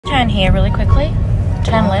turn here really quickly.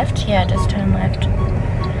 Turn left. Yeah, just turn left.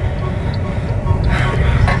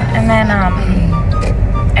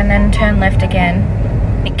 And then turn left again.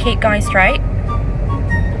 Keep going straight.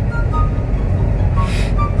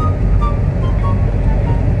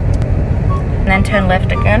 And then turn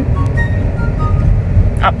left again.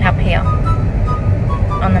 Up here.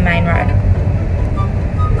 On the main road.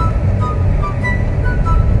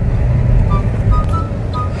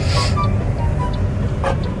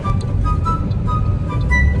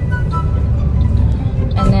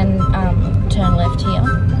 And then turn left here.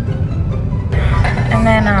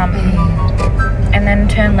 And then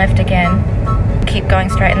turn left again. Keep going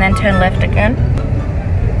straight and then turn left again.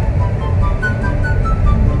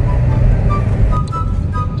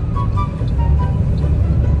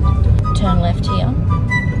 Turn left here.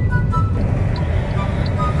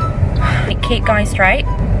 Keep going straight.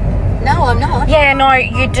 No, I'm not. Yeah, no,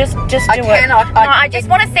 you just do it. Cannot. No, I just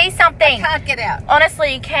want to see something. I can't get out.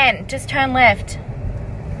 Honestly, you can. Just turn left.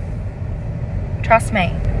 Trust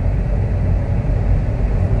me.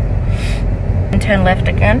 And turn left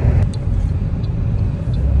again.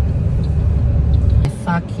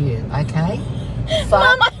 Fuck you, okay?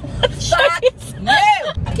 Mama, Fuck you!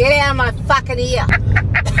 Get out of my fucking ear.